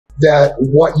that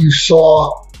what you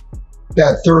saw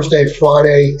that Thursday,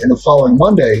 Friday, and the following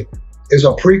Monday is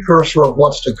a precursor of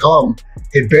what's to come.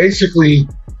 It basically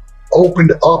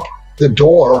opened up the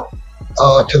door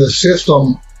to the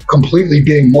system completely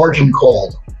being margin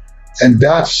called. And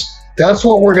that's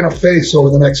what we're going to face over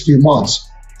the next few months,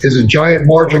 is a giant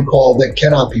margin call that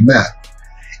cannot be met.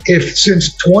 If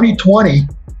since 2020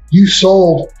 you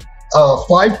sold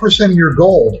 5% of your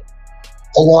gold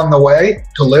along the way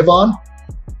to live on,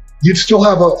 you'd still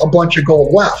have a bunch of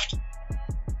gold left.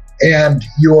 And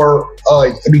you'd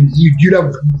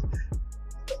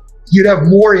have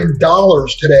more in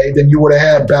dollars today than you would have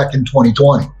had back in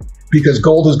 2020, because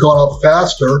gold has gone up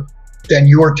faster than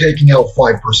you're taking out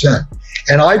 5%.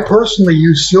 And I personally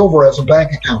use silver as a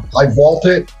bank account. I vault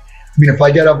it. I mean, if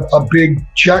I get a big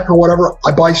check or whatever,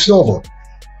 I buy silver.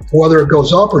 Whether it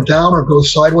goes up or down or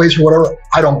goes sideways or whatever,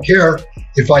 I don't care.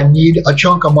 If I need a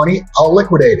chunk of money, I'll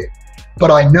liquidate it. But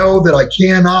I know that I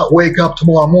cannot wake up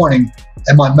tomorrow morning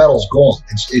and my metal's gone.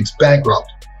 It's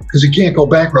bankrupt, because it can't go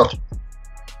bankrupt.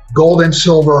 Gold and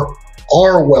silver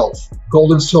are wealth.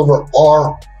 Gold and silver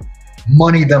are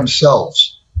money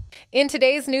themselves. In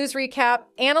today's news recap,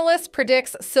 Analyst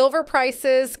predicts silver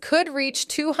prices could reach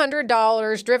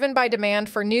 $200, driven by demand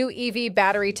for new EV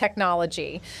battery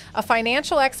technology. A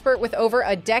financial expert with over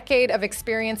a decade of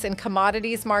experience in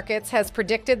commodities markets has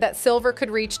predicted that silver could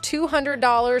reach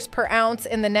 $200 per ounce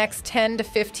in the next 10 to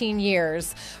 15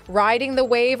 years, riding the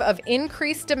wave of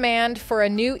increased demand for a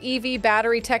new EV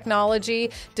battery technology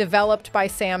developed by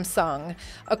Samsung.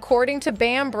 According to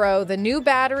Bambro, the new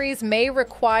batteries may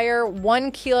require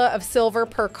 1 kilo of silver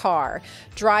per car,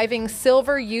 driving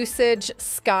silver usage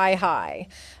sky high.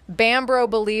 Bambro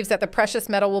believes that the precious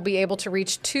metal will be able to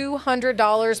reach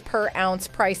 $200 per ounce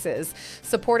prices,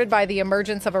 supported by the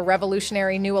emergence of a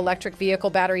revolutionary new electric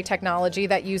vehicle battery technology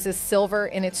that uses silver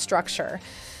in its structure.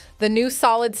 The new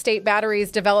solid-state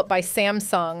batteries developed by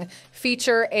Samsung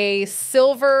feature a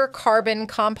silver carbon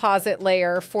composite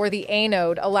layer for the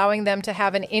anode, allowing them to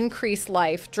have an increased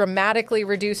life, dramatically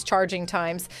reduced charging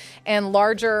times, and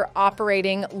larger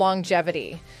operating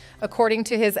longevity. According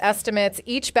to his estimates,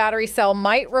 each battery cell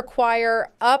might require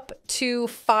up to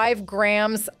 5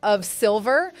 grams of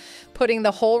silver, putting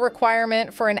the whole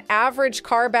requirement for an average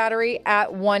car battery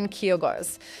at 1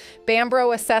 kilograms. Bambro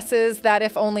assesses that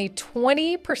if only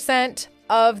 20%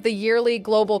 of the yearly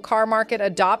global car market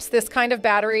adopts this kind of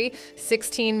battery,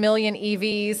 16 million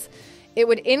EVs, it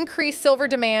would increase silver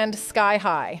demand sky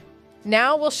high.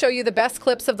 Now we'll show you the best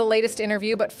clips of the latest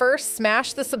interview, but first,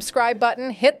 smash the subscribe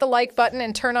button, hit the like button,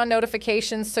 and turn on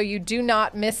notifications so you do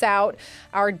not miss out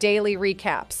our daily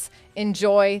recaps.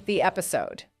 Enjoy the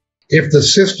episode. If the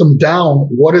system down,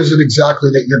 what is it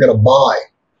exactly that you're going to buy?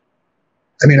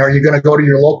 I mean, are you going to go to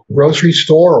your local grocery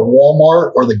store or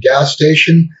Walmart or the gas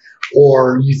station,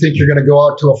 or you think you're going to go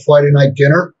out to a Friday night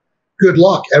dinner? Good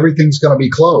luck. Everything's going to be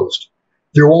closed.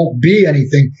 There won't be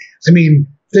anything. I mean,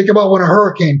 think about when a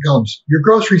hurricane comes. Your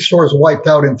grocery store is wiped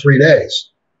out in 3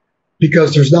 days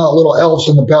because there's not little elves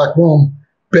in the back room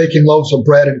baking loaves of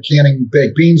bread and canning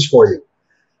baked beans for you.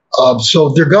 So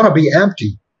they're going to be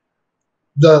empty.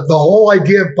 The whole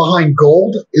idea behind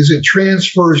gold is it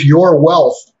transfers your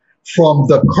wealth from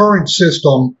the current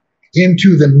system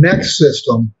into the next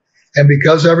system. And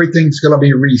because everything's going to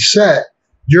be reset,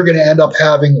 you're going to end up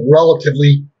having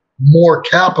relatively more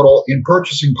capital in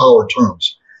purchasing power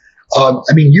terms. I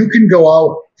mean, you can go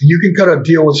out and you can cut a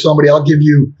deal with somebody. I'll give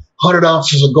you 100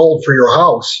 ounces of gold for your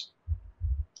house.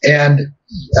 And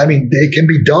I mean, it can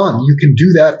be done. You can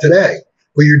do that today,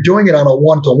 but you're doing it on a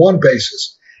one-to-one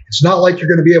basis. It's not like you're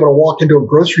going to be able to walk into a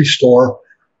grocery store,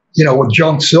 with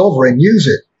junk silver and use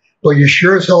it, but you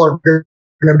sure as hell are going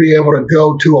to be able to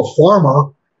go to a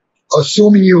farmer,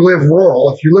 assuming you live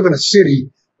rural. If you live in a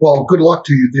city, well, good luck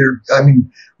to you.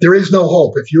 There is no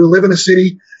hope. If you live in a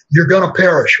city, you're going to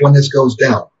perish when this goes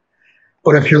down.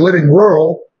 But if you're living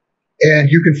rural and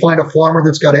you can find a farmer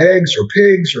that's got eggs or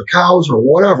pigs or cows or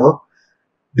whatever,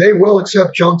 they will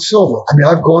accept junk silver. I mean,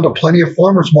 I've gone to plenty of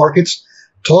farmers markets,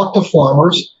 talked to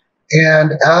farmers,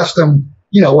 and asked them,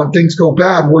 when things go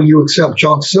bad, will you accept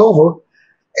junk silver?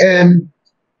 And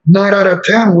 9 out of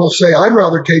 10 will say, I'd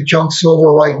rather take junk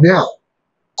silver right now.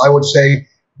 I would say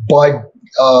buy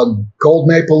gold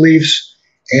maple leafs.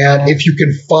 And if you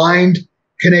can find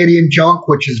Canadian junk,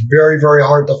 which is very, very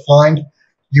hard to find,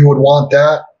 you would want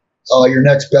that. Your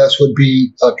next best would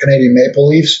be Canadian maple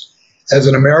leafs. As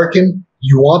an American,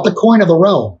 you want the coin of the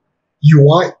realm. You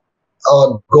want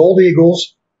gold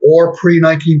eagles or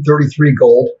pre-1933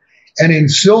 gold. And in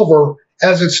silver,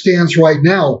 as it stands right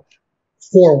now,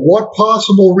 for what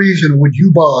possible reason would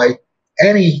you buy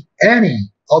any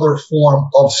other form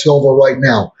of silver right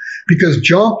now, because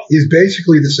junk is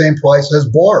basically the same price as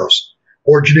bars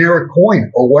or generic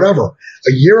coin or whatever.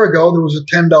 A year ago, there was a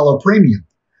 $10 premium.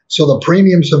 So the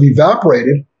premiums have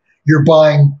evaporated. You're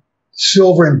buying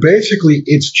silver in basically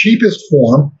its cheapest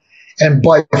form. And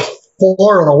by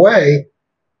far and away,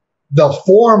 the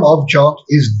form of junk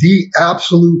is the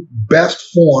absolute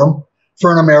best form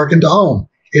for an American to own.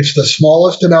 It's the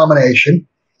smallest denomination.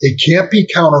 It can't be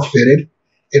counterfeited.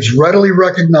 It's readily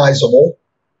recognizable.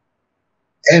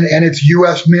 And it's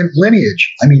U.S. mint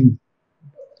lineage. I mean,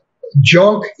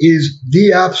 junk is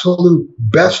the absolute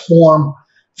best form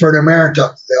for an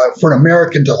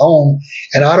American to own.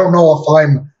 And I don't know if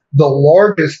I'm the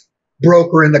largest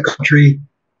broker in the country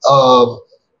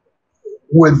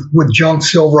with junk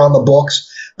silver on the books,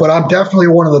 but I'm definitely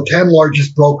one of the 10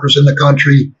 largest brokers in the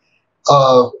country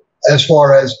as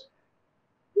far as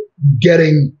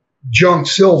getting junk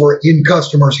silver in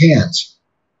customers' hands.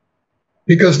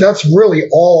 Because that's really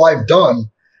all I've done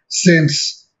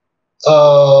since,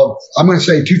 I'm going to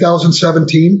say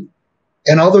 2017.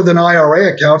 And other than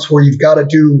IRA accounts where you've got to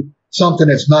do something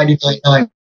that's 99.9,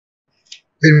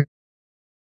 in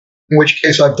which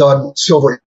case I've done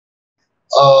silver.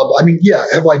 I mean, yeah,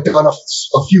 have I done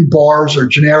a few bars or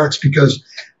generics because,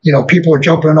 people are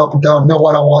jumping up and down. No,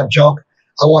 I don't want junk.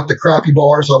 I want the crappy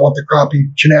bars. I want the crappy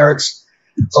generics.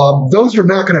 Those are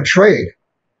not going to trade.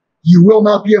 You will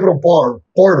not be able to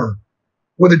barter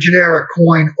with a generic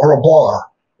coin or a bar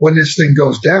when this thing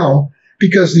goes down,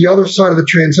 because the other side of the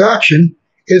transaction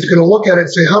is going to look at it and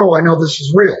say, how do I know this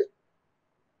is real?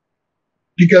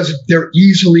 Because they're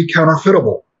easily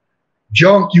counterfeitable.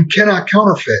 Junk, you cannot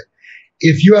counterfeit.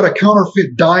 If you had a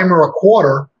counterfeit dime or a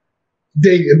quarter,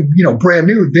 brand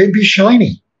new, they'd be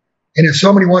shiny. And if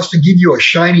somebody wants to give you a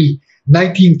shiny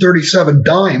 1937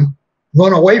 dime,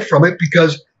 run away from it,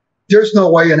 because there's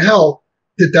no way in hell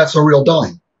that that's a real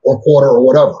dime or quarter or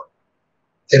whatever.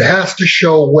 It has to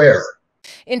show where.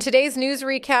 In today's news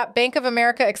recap, Bank of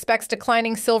America expects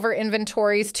declining silver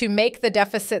inventories to make the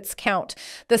deficits count.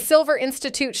 The Silver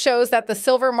Institute shows that the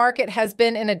silver market has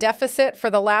been in a deficit for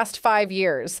the last 5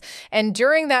 years. And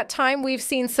during that time, we've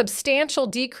seen substantial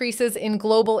decreases in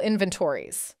global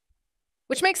inventories,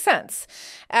 which makes sense,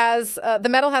 as the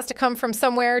metal has to come from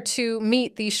somewhere to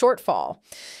meet the shortfall.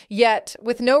 Yet,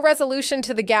 with no resolution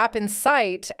to the gap in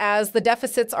sight, as the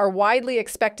deficits are widely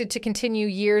expected to continue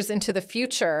years into the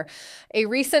future, a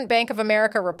recent Bank of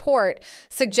America report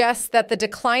suggests that the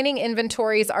declining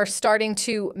inventories are starting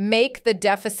to make the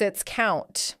deficits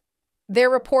count. Their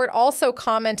report also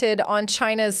commented on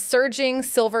China's surging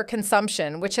silver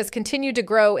consumption, which has continued to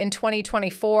grow in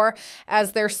 2024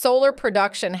 as their solar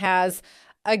production has,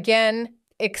 again,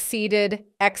 exceeded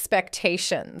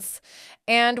expectations.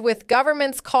 And with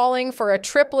governments calling for a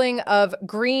tripling of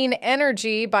green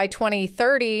energy by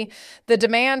 2030, the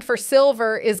demand for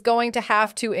silver is going to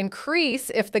have to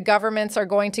increase if the governments are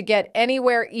going to get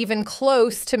anywhere even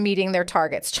close to meeting their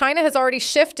targets. China has already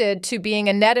shifted to being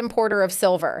a net importer of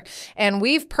silver. And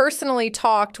we've personally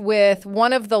talked with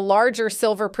one of the larger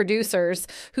silver producers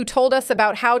who told us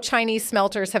about how Chinese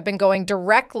smelters have been going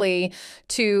directly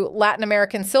to Latin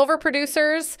American silver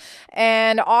producers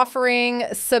and offering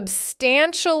substantially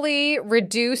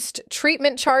reduced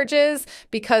treatment charges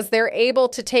because they're able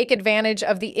to take advantage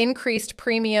of the increased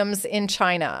premiums in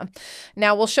China.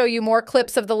 Now, we'll show you more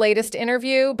clips of the latest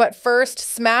interview, but first,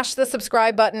 smash the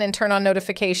subscribe button and turn on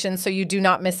notifications so you do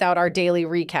not miss out our daily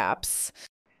recaps.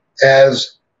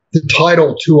 As the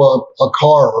title to a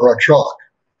car or a truck,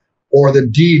 or the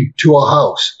deed to a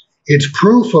house. It's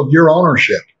proof of your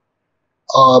ownership.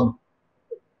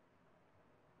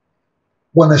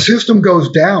 When the system goes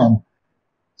down,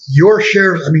 your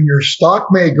shares, your stock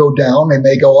may go down, they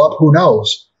may go up, who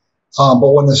knows?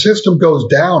 But when the system goes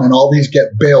down and all these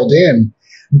get bailed in,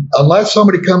 unless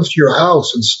somebody comes to your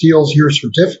house and steals your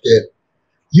certificate,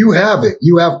 you have it.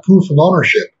 You have proof of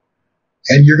ownership.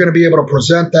 And you're going to be able to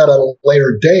present that at a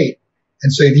later date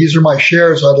and say, these are my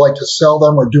shares, I'd like to sell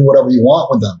them or do whatever you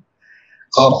want with them.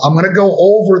 I'm going to go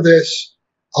over this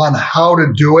on how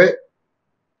to do it,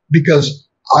 because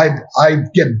I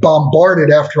get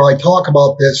bombarded after I talk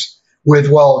about this with,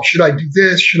 well, should I do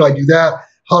this? Should I do that?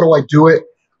 How do I do it?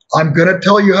 I'm going to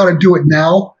tell you how to do it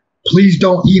now. Please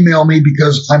don't email me,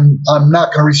 because I'm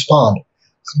not going to respond,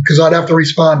 because I'd have to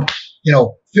respond,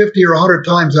 50 or 100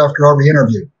 times after every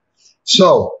interview.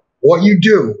 So what you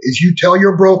do is you tell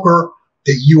your broker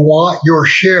that you want your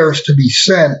shares to be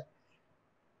sent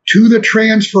to the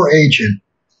transfer agent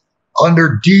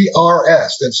under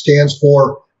DRS, that stands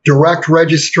for direct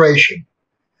registration.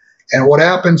 And what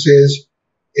happens is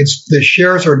It's the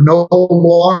shares are no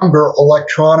longer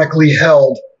electronically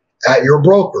held at your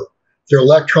broker. They're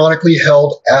electronically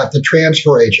held at the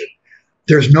transfer agent.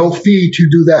 There's no fee to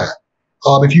do that.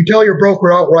 If you tell your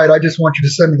broker outright, I just want you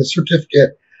to send me the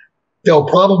certificate, they'll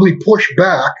probably push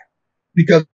back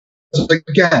because,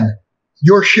 again,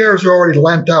 your shares are already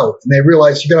lent out, and they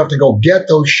realize you're going to have to go get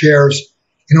those shares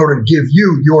in order to give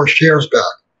you your shares back.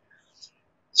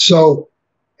 So,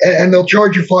 and they'll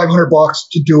charge you $500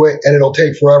 to do it, and it'll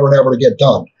take forever and ever to get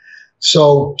done.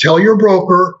 So tell your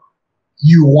broker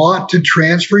you want to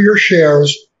transfer your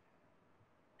shares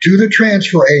to the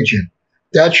transfer agent.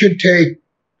 That should take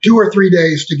 2 or 3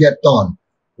 days to get done.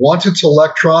 Once it's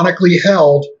electronically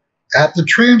held at the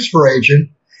transfer agent,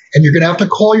 and you're going to have to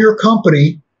call your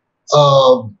company,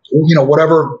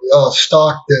 whatever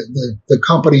stock the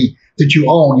company that you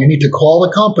own, you need to call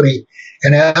the company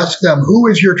and ask them, who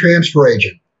is your transfer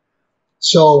agent?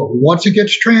 So once it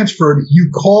gets transferred, you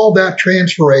call that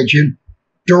transfer agent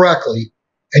directly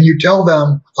and you tell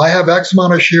them, I have X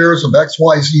amount of shares of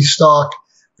XYZ stock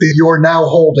that you're now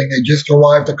holding. They just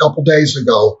arrived a couple days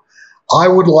ago. I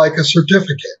would like a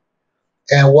certificate.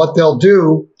 And what they'll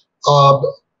do,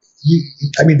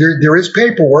 there is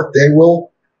paperwork. They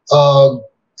will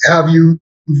have you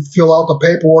fill out the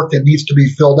paperwork that needs to be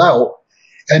filled out.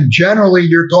 And generally,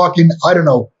 you're talking, I don't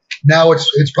know, now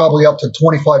it's probably up to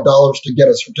 $25 to get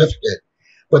a certificate.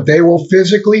 But they will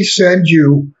physically send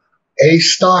you a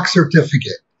stock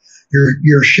certificate.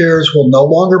 Your shares will no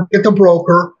longer be at the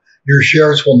broker. Your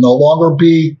shares will no longer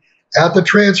be at the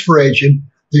transfer agent.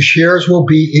 The shares will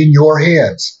be in your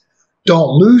hands.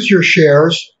 Don't lose your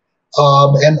shares.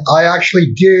 And I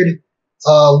actually did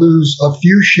lose a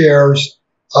few shares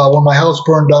when my house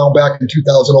burned down back in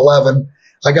 2011.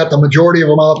 I got the majority of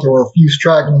them out. There were a few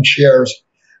straggling shares.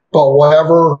 But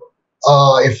whatever,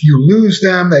 if you lose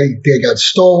them, they got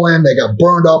stolen, they got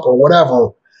burned up or whatever,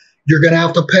 you're going to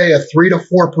have to pay a 3 to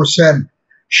 4%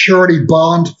 surety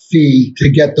bond fee to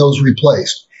get those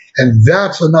replaced. And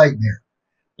that's a nightmare.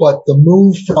 But the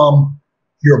move from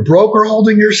your broker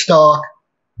holding your stock,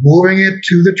 moving it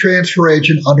to the transfer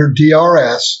agent under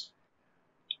DRS,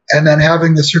 and then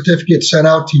having the certificate sent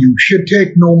out to you should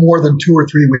take no more than 2 or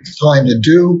 3 weeks time to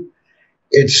do.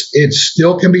 It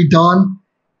still can be done.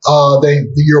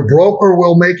 Your broker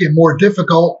will make it more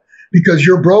difficult because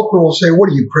your broker will say, what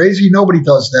are you, crazy? Nobody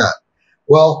does that.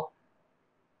 Well,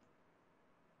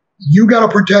 you got to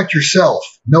protect yourself.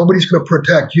 Nobody's going to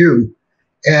protect you.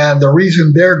 And the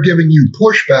reason they're giving you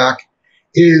pushback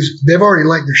is they've already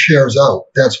lent your shares out.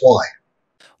 That's why.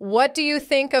 What do you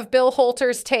think of Bill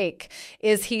Holter's take?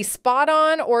 Is he spot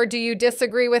on or do you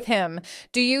disagree with him?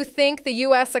 Do you think the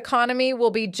U.S. economy will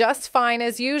be just fine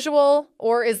as usual,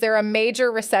 or is there a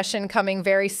major recession coming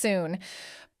very soon?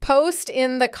 Post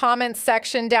in the comments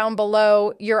section down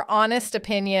below your honest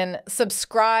opinion.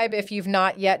 Subscribe if you've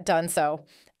not yet done so.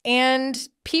 And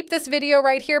peep this video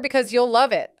right here because you'll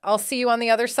love it. I'll see you on the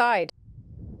other side.